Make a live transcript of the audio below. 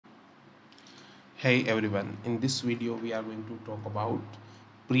Hey everyone, in this video we are going to talk about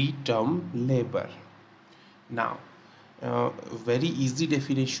preterm labor. Now, very easy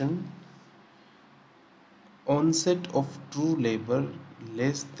definition: onset of true labor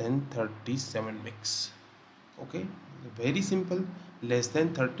less than 37 weeks. Okay, very simple, less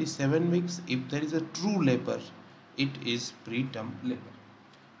than 37 weeks. If there is a true labor, it is preterm labor.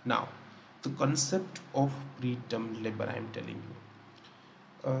 Now, the concept of preterm labor I am telling you.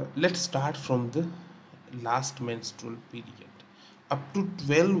 Let's start from the last menstrual period. Up to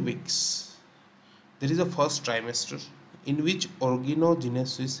 12 weeks, there is a first trimester in which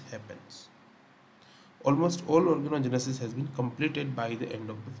organogenesis happens. Almost all organogenesis has been completed by the end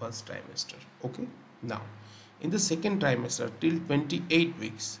of the first trimester. Okay, now in the second trimester till 28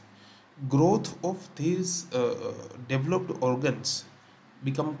 weeks, growth of these developed organs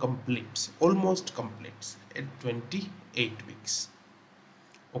become complete, almost complete at 28 weeks.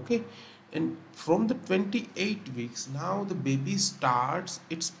 Okay, and from the 28 weeks now the baby starts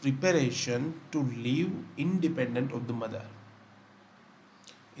its preparation to live independent of the mother.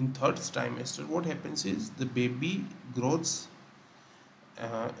 In third trimester, what happens is the baby grows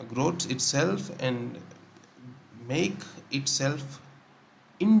itself and make itself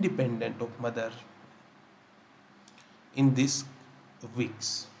independent of mother in these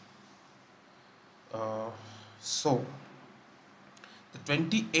weeks. So the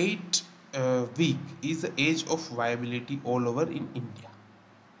 28 week is the age of viability all over in India.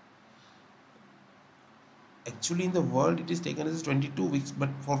 Actually in the world it is taken as 22 weeks, but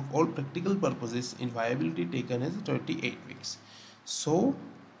for all practical purposes in viability taken as 28 weeks. So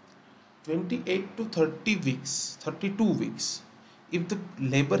 28 to 30 weeks, 32 weeks, if the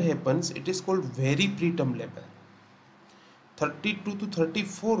labor happens, it is called very preterm labor. 32 to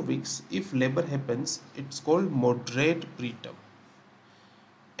 34 weeks, if labor happens, it's called moderate preterm.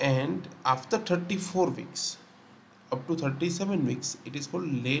 And after 34 weeks up to 37 weeks, it is called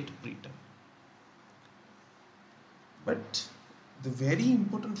late preterm. But the very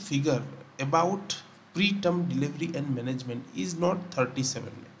important figure about preterm delivery and management is not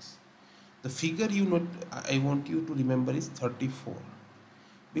 37 weeks. The figure I want you to remember is 34,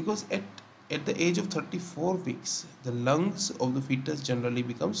 because at the age of 34 weeks the lungs of the fetus generally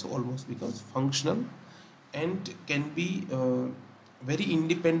becomes functional and can be very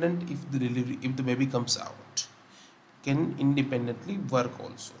independent. If the baby comes out, can independently work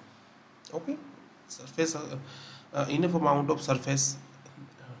also. Okay, surface enough amount of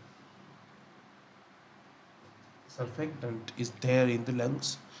surfactant is there in the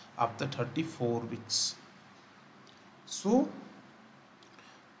lungs after 34 weeks. So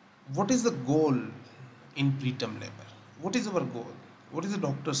what is the goal in preterm labor? What is our goal? What is the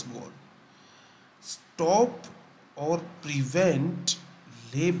doctor's goal? Stop or prevent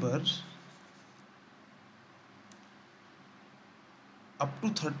labor up to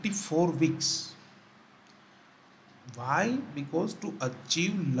 34 weeks. Why? Because to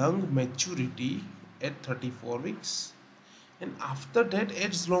achieve lung maturity at 34 weeks, and after that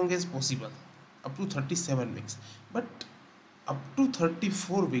as long as possible up to 37 weeks. But up to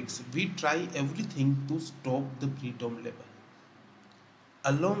 34 weeks we try everything to stop the preterm labor,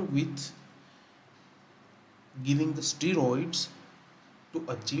 along with giving the steroids to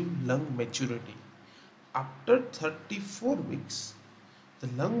achieve lung maturity. After 34 weeks the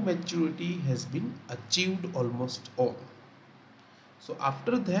lung maturity has been achieved almost all. So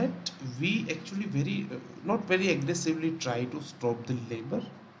after that we actually not very aggressively try to stop the labor,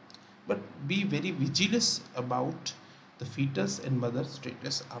 but be very vigilant about the fetus and mother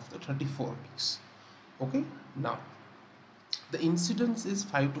status after 34 weeks. Okay, now the incidence is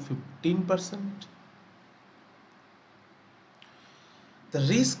 5 to 15%. The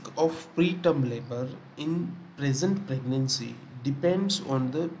risk of preterm labor in present pregnancy depends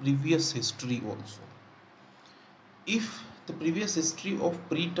on the previous history also. If the previous history of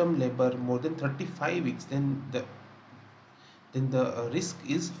preterm labor more than 35 weeks, then the risk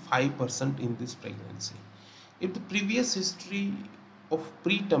is 5% in this pregnancy. If the previous history of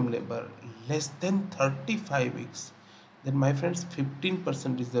preterm labor less than 35 weeks, then my friends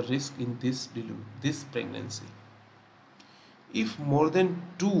 15% is the risk in this pregnancy. If more than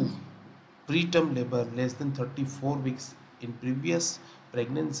 2 preterm labor less than 34 weeks in previous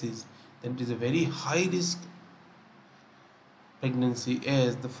pregnancies, then it is a very high risk pregnancy,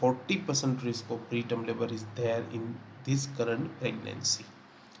 as the 40% risk of preterm labor is there in this current pregnancy.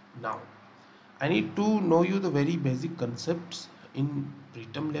 Now I need to know you the very basic concepts in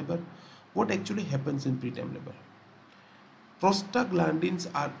preterm labor. What actually happens in preterm labor? Prostaglandins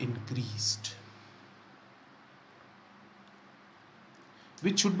are increased.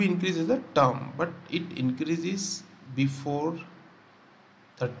 which should be increased as a term, but it increases before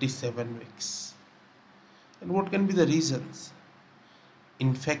 37 weeks. And what can be the reasons?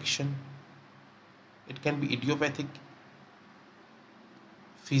 Infection, it can be idiopathic,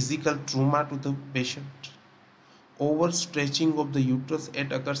 physical trauma to the patient, overstretching of the uterus.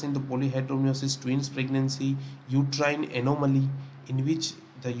 It occurs in the polyhydramniosis twins pregnancy, uterine anomaly, in which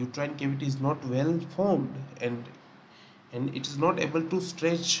the uterine cavity is not well formed and it is not able to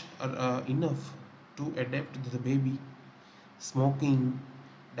stretch enough to adapt to the baby. Smoking,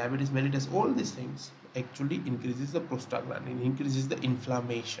 diabetes mellitus, all these things actually increases the prostaglandin, increases the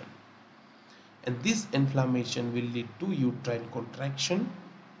inflammation, and this inflammation will lead to uterine contraction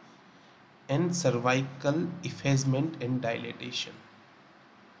and cervical effacement and dilatation.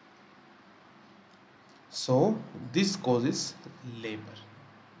 So this causes labor.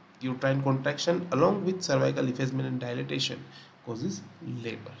 Uterine contraction along with cervical effacement and dilatation causes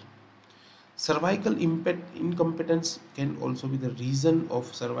labor. Cervical incompetence can also be the reason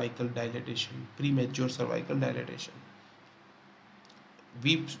of cervical dilatation, premature cervical dilatation.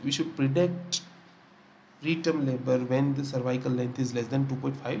 We should predict preterm labor when the cervical length is less than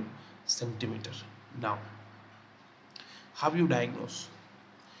 2.5 centimeter. Now, how you diagnose?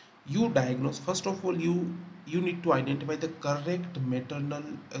 You diagnose, first of all, you need to identify the correct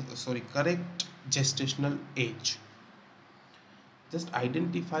correct gestational age. Just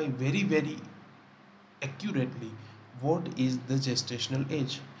identify very accurately what is the gestational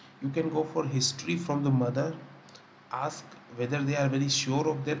age. You can go for history from the mother, ask whether they are very sure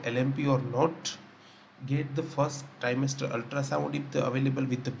of their LMP or not, get the first trimester ultrasound if they are available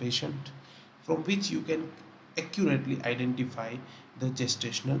with the patient, from which you can accurately identify the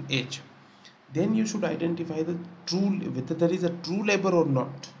gestational age. Then you should identify the whether there is a true labor or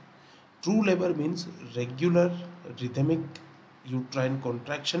not. True labor means regular rhythmic uterine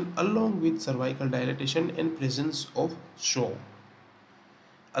contraction along with cervical dilatation and presence of show,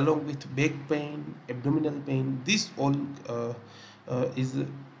 along with back pain, abdominal pain. This all is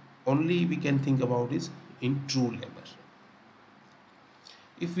only we can think about is in true labor.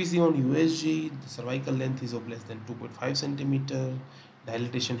 If we see on USG, the cervical length is of less than 2.5 centimeter,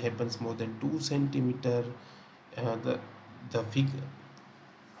 dilatation happens more than 2 centimeter, the figure,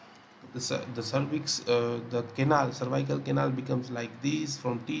 the cervix, the cervical canal becomes like this,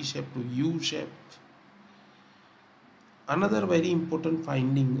 from T shape to U shape. Another very important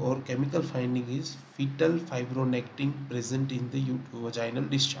finding or chemical finding is fetal fibronectin present in the vaginal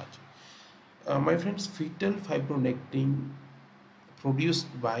discharge. My friends, fetal fibronectin produced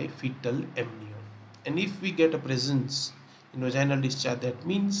by fetal amnion, and if we get a presence in vaginal discharge, that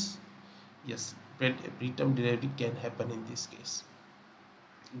means yes, preterm delivery can happen in this case.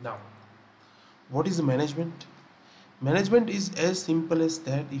 Now, what is the management? Management is as simple as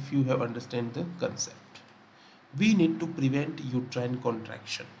that. If you have understand the concept, we need to prevent uterine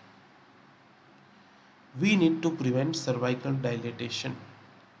contraction, we need to prevent cervical dilatation,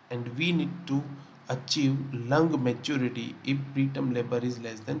 and we need to achieve lung maturity if preterm labor is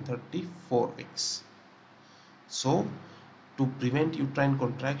less than 34 weeks. So to prevent uterine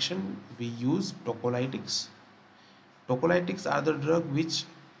contraction, we use tocolytics. Tocolytics are the drug which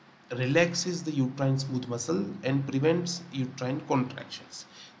relaxes the uterine smooth muscle and prevents uterine contractions.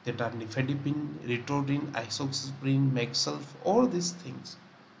 That are nifedipine, ritodin, isoxaspirin, Maxulf, all these things,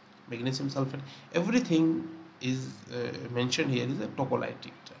 magnesium sulfate, everything is mentioned here is a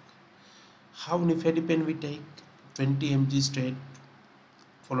tocolytic drug. How nifedipine we take 20 mg straight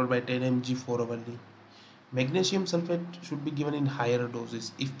followed by 10 mg 4 hourly. Magnesium sulfate should be given in higher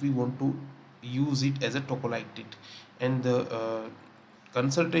doses if we want to use it as a tocolytic, and the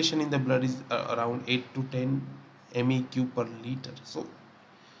concentration in the blood is around 8 to 10 MEq per liter. So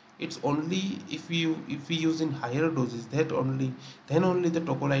it's only if we use in higher doses, then only the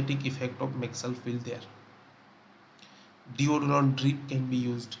tocolytic effect of Maxulf will there. Deodorant drip can be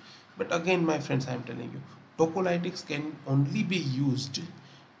used, but again my friends, I am telling you, tocolytics can only be used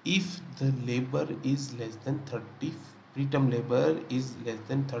if the labor is less than 30, preterm labor is less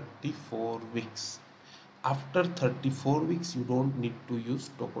than 34 weeks. After 34 weeks you don't need to use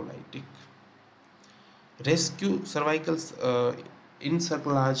tocolytic. Rescue cervical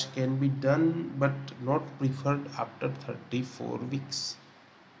encirclage can be done but not preferred after 34 weeks.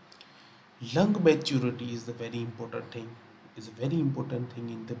 Lung maturity is the very important thing,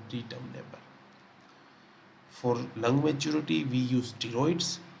 in the preterm labor. For lung maturity we use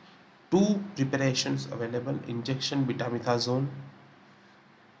steroids. Two preparations available: injection betamethasone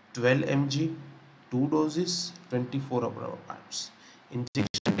 12 mg, 2 doses, 24 hours apart.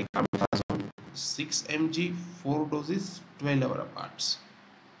 Injection dexamethasone 6 mg, 4 doses, 12 hours apart.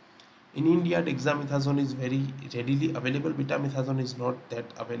 In India, dexamethasone is very readily available. Betamethasone is not that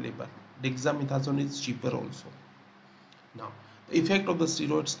available. Dexamethasone is cheaper also. Now, the effect of the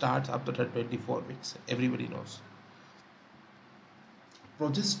steroid starts after 24 weeks. Everybody knows.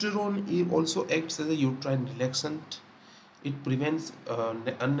 Progesterone also acts as a uterine relaxant. It prevents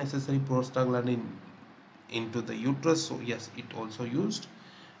unnecessary prostaglandin into the uterus. So yes, it also used.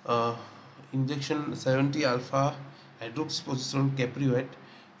 Uh, Injection 70 alpha hydroxyprogesterone caprioate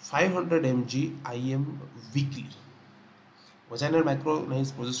 500 mg IM weekly. Vaginal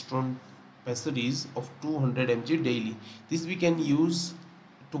macronized progesterone pessaries of 200 mg daily. This we can use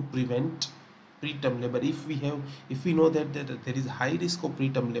to prevent preterm labor. If we know that there is high risk of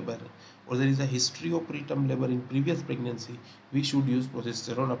preterm labor, or there is a history of preterm labor in previous pregnancy, we should use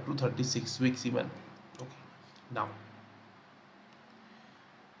progesterone up to 36 weeks even. Okay. Now,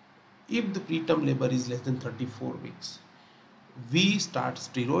 if the preterm labor is less than 34 weeks, we start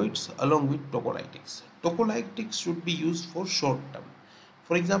steroids along with tocolytics. Tocolytics should be used for short term.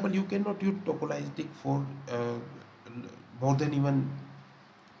 For example, you cannot use tocolytic for more than even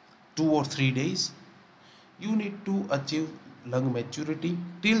 2 or 3 days. You need to achieve lung maturity.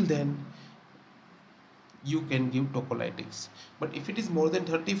 Till then, you can give tocolytics. But if it is more than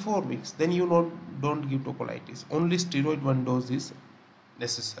 34 weeks, then you don't give tocolytics. Only steroid 1 dose is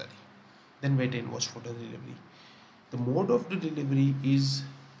necessary. Then wait and watch for the delivery. The mode of the delivery is,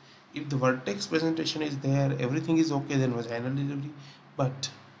 if the vertex presentation is there, everything is okay, then vaginal delivery. But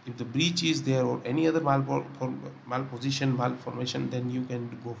if the breech is there or any other malposition, malformation, then you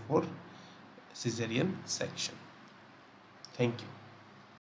can go for cesarean section. Thank you.